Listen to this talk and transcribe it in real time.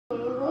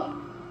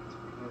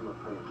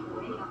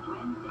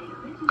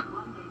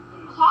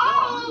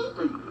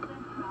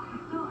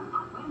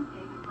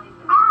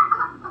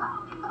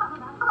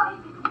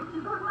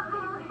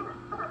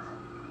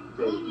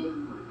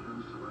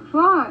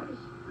What?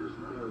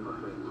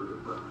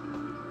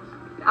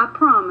 I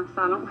promise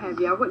I don't have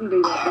you. I wouldn't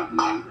do that with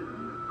you.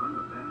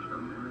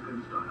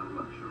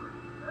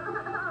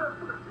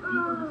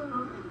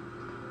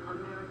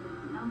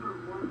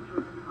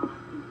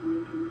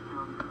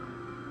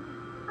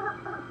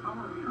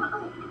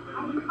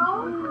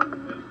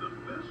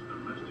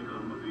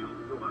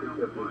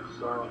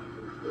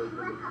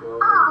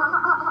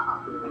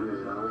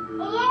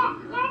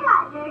 They're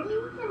not dirty.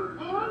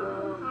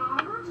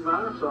 My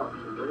socks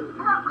are dirty.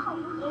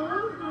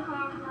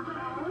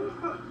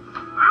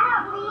 I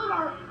don't need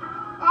them.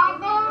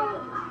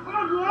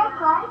 They're your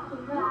clothes.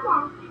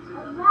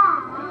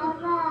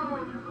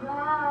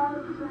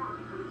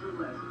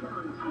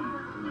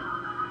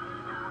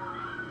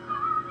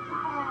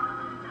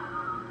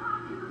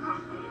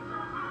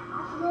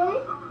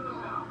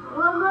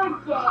 One more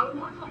day.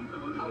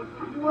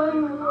 One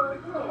more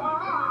day.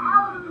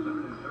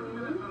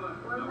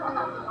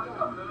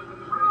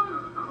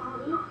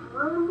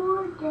 One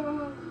more day.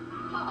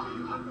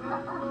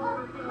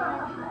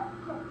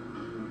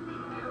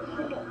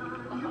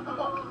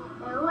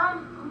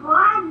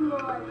 One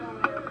more day.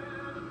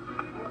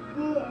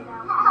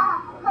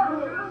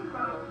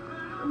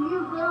 You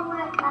go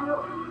with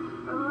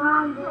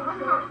around this.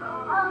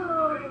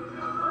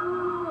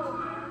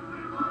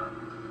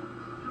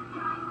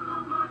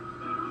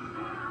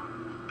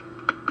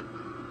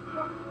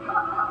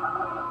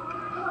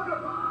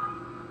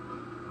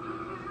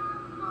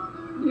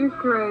 You're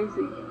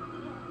crazy.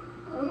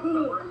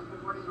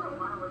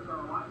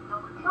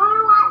 Want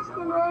to watch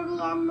the movie in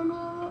a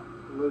minute?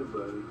 What,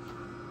 buddy?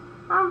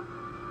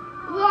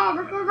 Yeah,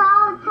 because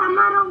all the time I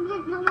don't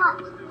get to watch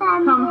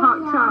them. Come hot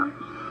chops.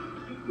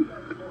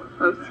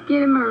 Oh,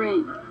 skidda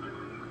marink.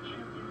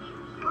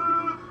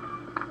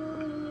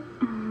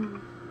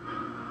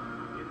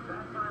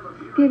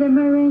 Skidda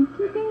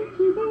marinky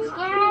dinky dink.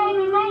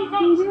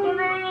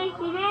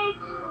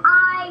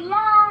 I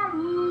love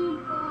you.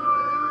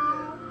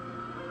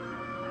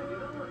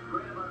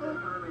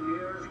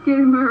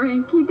 Skidda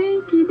marinky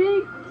dinky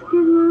dink.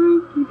 Skidda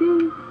marinky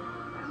dink.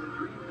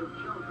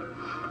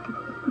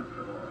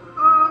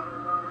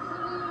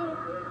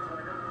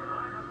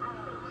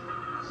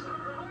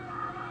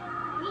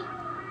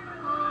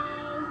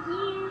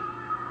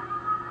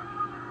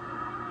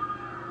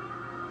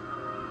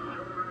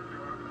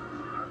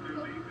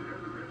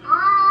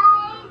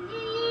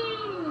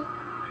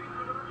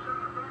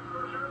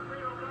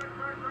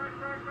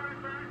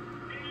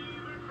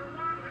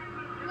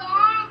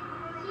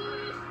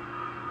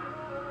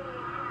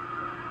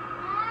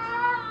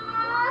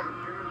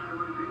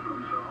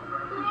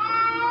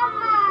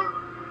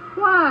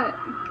 What?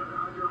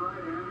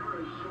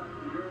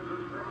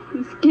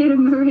 Skidda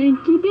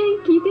marinky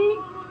dinky dink.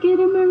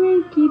 Skidda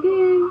marinky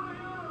dink.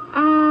 I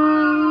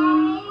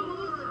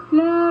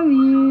love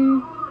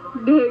you.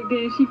 Look,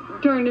 then she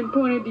turned and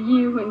pointed to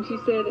you when she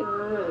said it.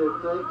 Hey,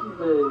 thank you,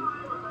 babe.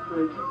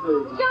 Thank you,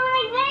 baby.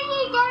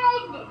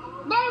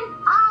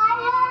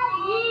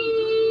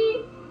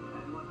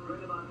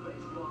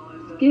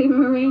 Skidda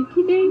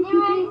marinky dinky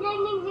dink.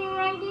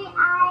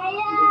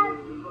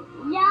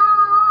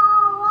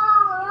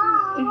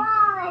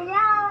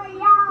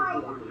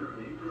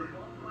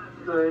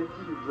 Thank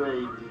you,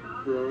 baby.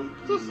 Thank you.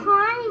 Just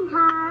tiny.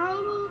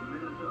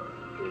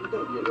 You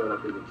don't get right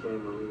up in the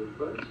camera with it,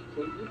 buddy.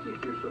 You keep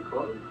yourself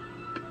close.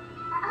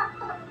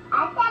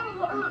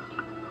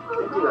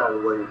 Get out of the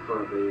way in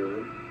front of the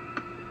Erin.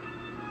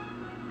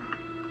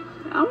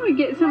 I want to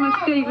get some of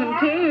Stephen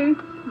too.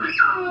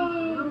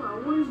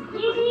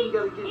 You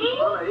gotta get in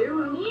front of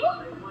Erin.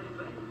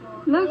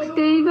 Look,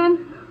 Stephen.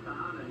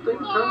 They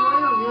can turn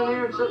around. You and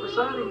Erin sit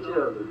beside each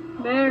other.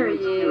 There he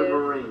is.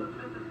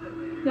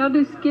 Y'all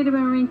do skidda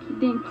marinky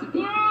dinky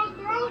dink.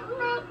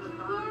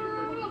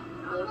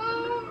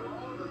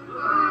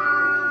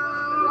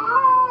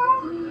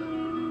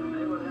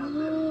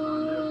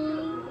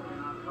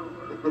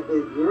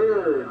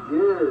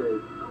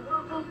 Good.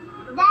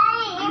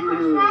 Daddy, it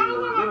was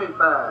raining. Give me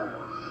 5. It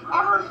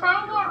was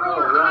raining. We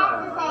don't have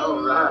to say All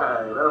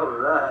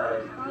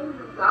right.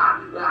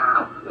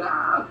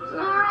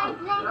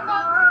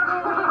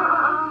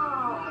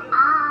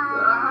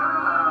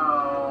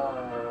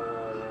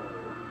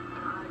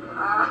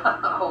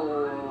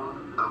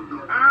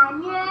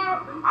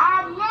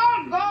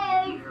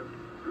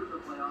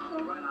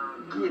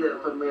 Get up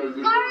from there,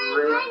 you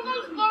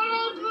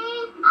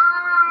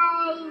little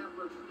rat.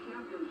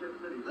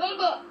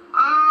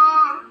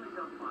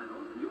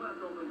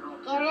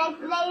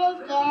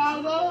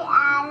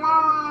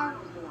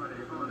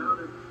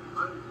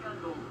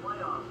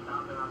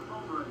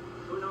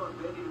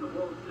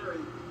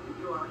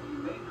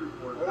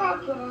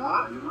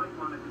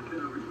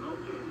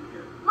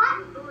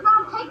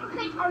 Mom, take a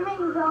picture and then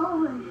go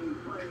home.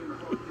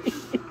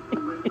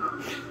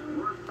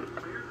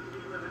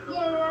 Give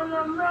him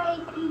a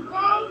breaky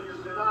day.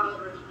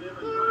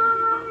 Give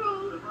him a breaky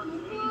day.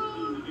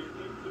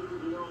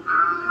 I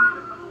love you.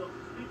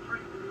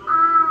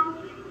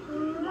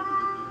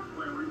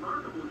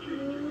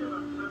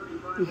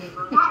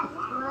 That's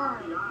love.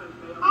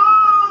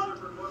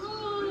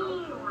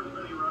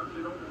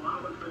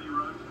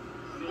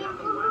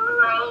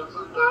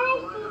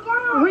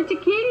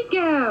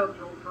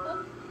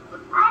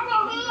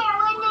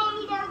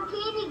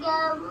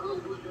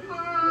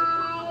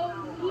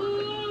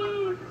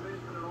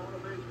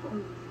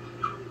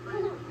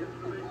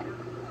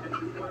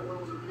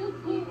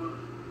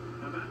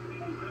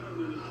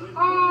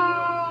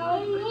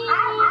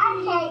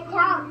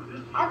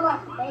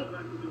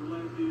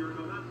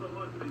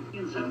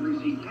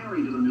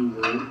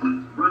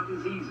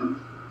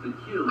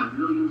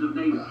 millions of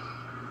natives.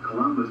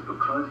 Columbus,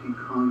 because he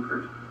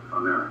conquered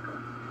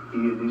America, he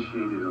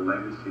initiated a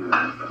legacy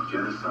of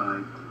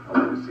genocide, a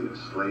legacy of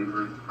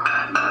slavery,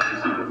 a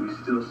legacy that we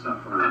still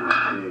suffer on this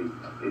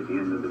day at the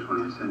end of the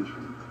 20th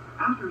century.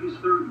 After his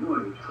third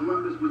voyage,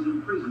 Columbus was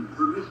imprisoned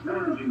for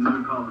mismanaging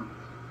the colonies,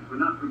 for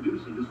not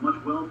producing as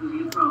much wealth as he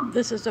had promised.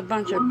 This is a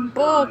bunch of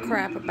bull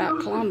crap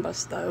about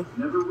Columbus, though.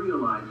 Never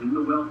realizing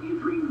the wealth he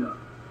had dreamed of,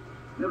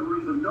 never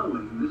even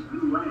knowing this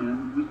new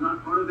land was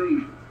not part of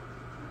Asia.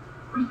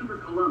 Christopher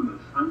Columbus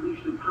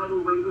unleashed a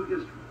tidal wave of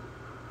history.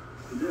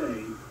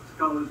 Today,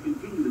 scholars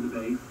continue to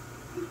debate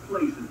his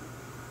place in it.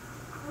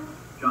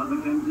 John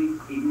McKenzie,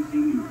 ABC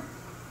News.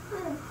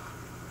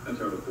 That's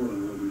our report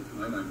on World News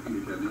Tonight. I'm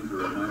Peter Jennings. A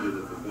reminder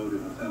that the vote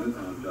in the Senate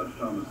on Judge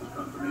Thomas's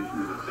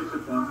confirmation is at 6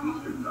 o'clock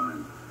Eastern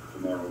Time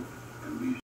tomorrow, and we